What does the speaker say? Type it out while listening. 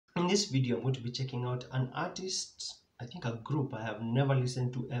In this video, I'm going to be checking out an artist, I think a group I have never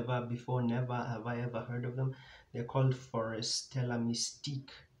listened to ever before. Never have I ever heard of them. They're called Forestella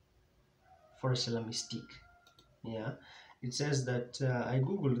Mystique. Forestella Mystique. Yeah. It says that I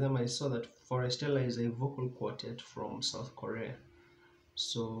googled them. I saw that Forestella is a vocal quartet from South Korea.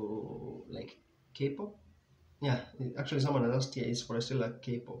 So, like K-pop? Yeah, actually, someone has asked here, is Forestella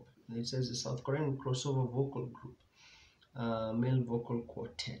K-pop? It says a South Korean crossover vocal group. Male vocal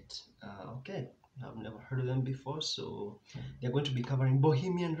quartet. Okay, I've never heard of them before. So they're going to be covering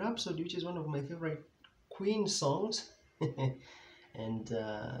Bohemian Rhapsody, which is one of my favorite Queen songs. And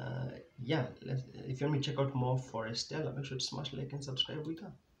yeah, if you want me to check out more Forestella, make sure to smash like and subscribe. We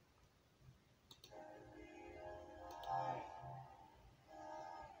go.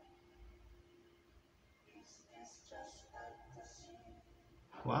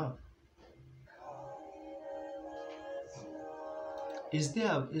 Wow. Is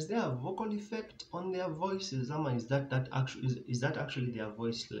there a vocal effect on their voices? Ama, is that actually is that actually their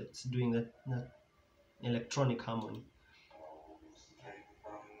voicelets doing that electronic harmony?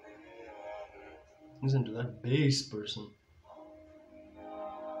 Listen to that bass person.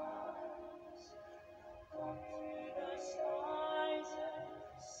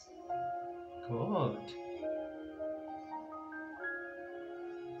 God.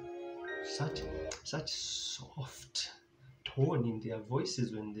 Such soft tone in their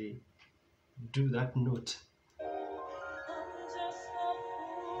voices when they do that note.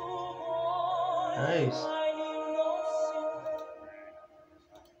 Nice.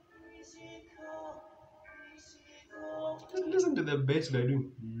 Listen to the bass guy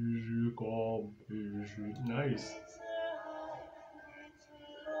doing. Nice.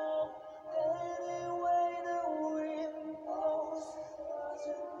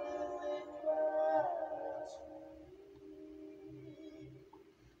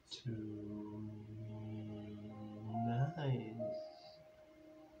 Nice.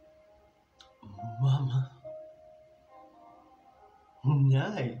 Mama.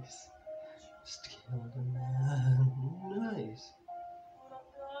 Nice. Still the man. Nice.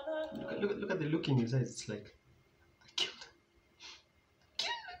 Look at the look in his eyes. It's like, I killed him.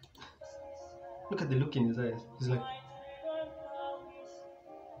 Look at the look in his eyes. He's like,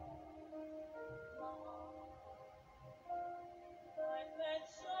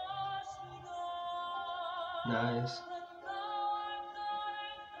 nice.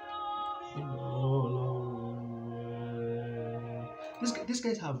 These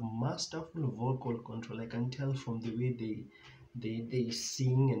guys have masterful vocal control. I can tell from the way they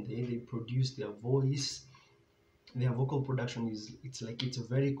sing and they produce their voice. Their vocal production it's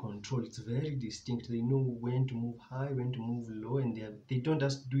very controlled. It's very distinct. They know when to move high, when to move low, and they don't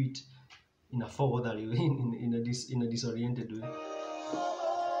just do it in a forwardly way, in a disoriented way.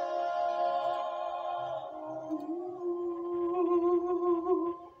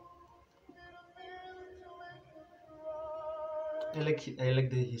 I like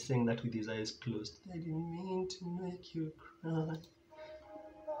that he's saying that with his eyes closed. I didn't mean to make you cry.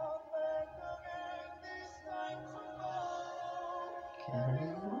 Carry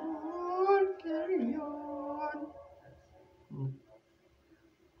on, carry on.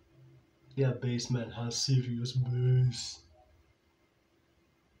 Yeah, bass man has serious bass.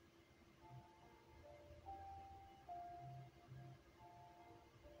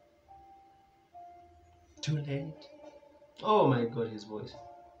 Too late. Oh my god, his voice.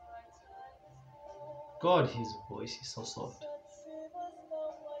 God, his voice is so soft.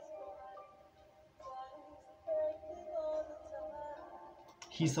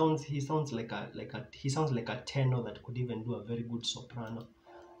 He sounds like a tenor that could even do a very good soprano.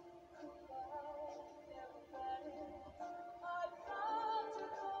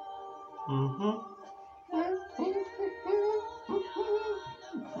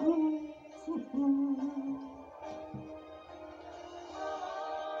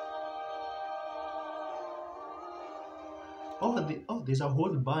 Oh, there's a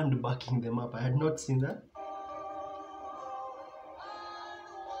whole band backing them up. I had not seen that.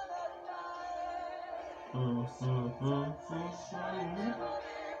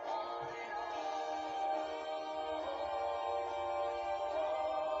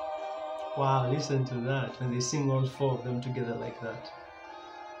 Wow, listen to that when they sing all four of them together like that.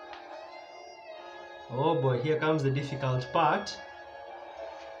 Oh boy, here comes the difficult part.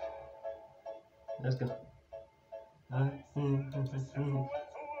 Let's go. I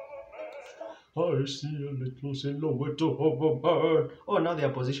see a little silhouette of a bird. Oh, now they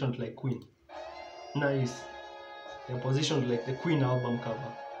are positioned like Queen. Nice. They're positioned like the Queen album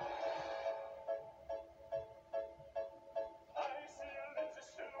cover.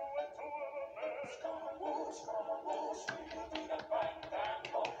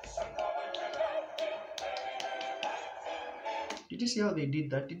 Did you see how they did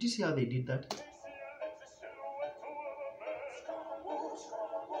that? Did you see how they did that?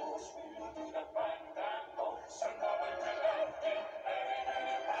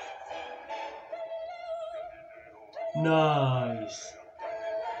 Nice.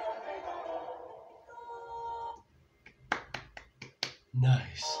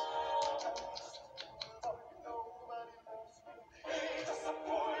 Nice.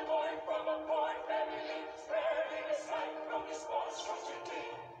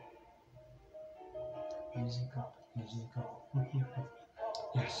 Music up, music up.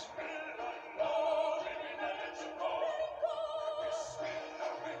 Yes.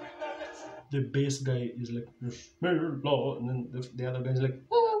 The bass guy is like, and then the other guy is like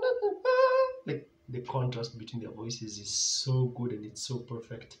the contrast between their voices is so good and it's so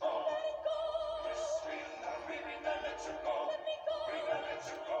perfect.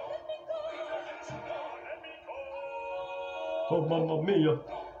 Oh, mamma mia!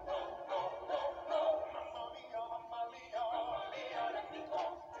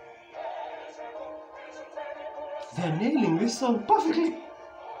 They're nailing this song perfectly.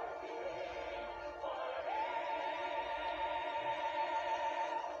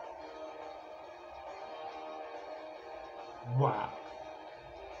 Wow.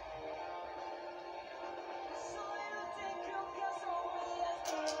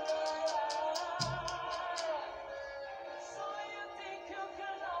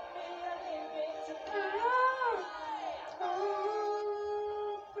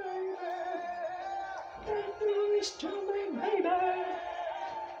 To me, baby.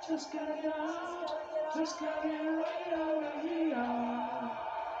 Just get it out. Just get it out.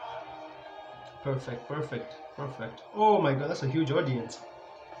 Perfect, perfect, perfect. Oh my god, that's a huge audience.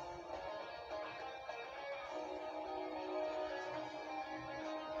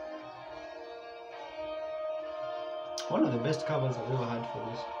 One of the best covers I've ever had for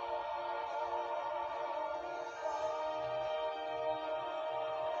this.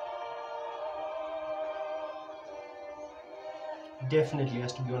 Definitely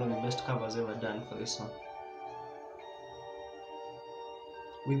has to be one of the best covers ever done for this song.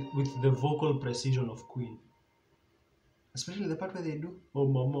 With the vocal precision of Queen. Especially the part where they do, oh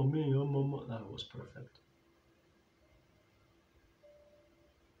mama mia, oh mama, that was perfect.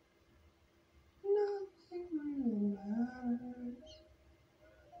 Nothing really matters.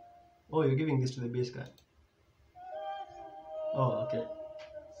 Oh, you're giving this to the bass guy. Oh, okay.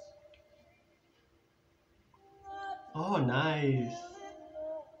 Oh, nice.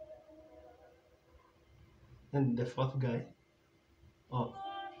 And the fourth guy. Oh,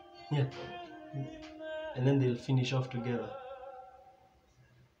 yeah. And then they'll finish off together.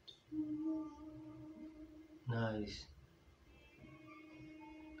 Nice.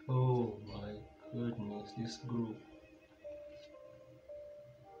 Oh my goodness, this group.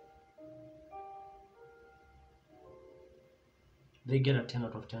 They get a 10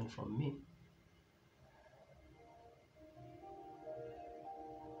 out of 10 from me.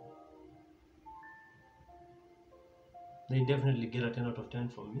 They definitely get a 10 out of 10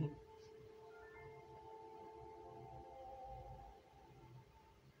 from me.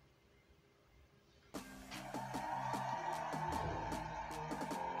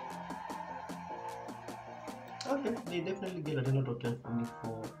 Okay, they definitely get a 10 out of 10 from me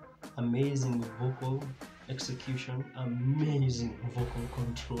for amazing vocal execution, amazing vocal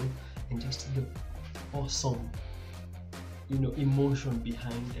control, and just the awesome, emotion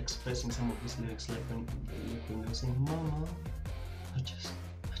behind expressing some of these lyrics, like when you're saying, "Mama, I just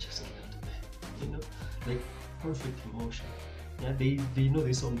killed me," like perfect emotion. Yeah, they know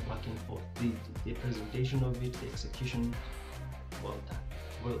this song back and forth. The presentation of it, the execution, well done,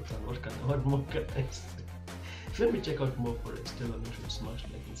 well done. What more can I say? Let me check out more Forestella. Make sure to smash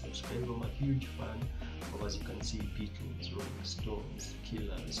like and subscribe. I'm a huge fan of, as you can see, Beatles, Rolling Stones,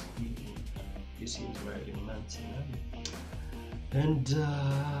 Killers, Queen. This is Marilyn Manson. And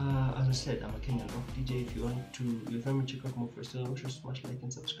as I said, I'm a Kenyan rock DJ. If you want me to check out more Forestella, make sure to smash like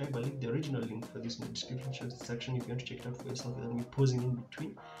and subscribe. I'll leave the original link for this in the description section if you want to check it out for yourself without me pausing in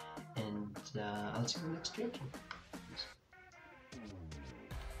between. And I'll see you in the next reaction.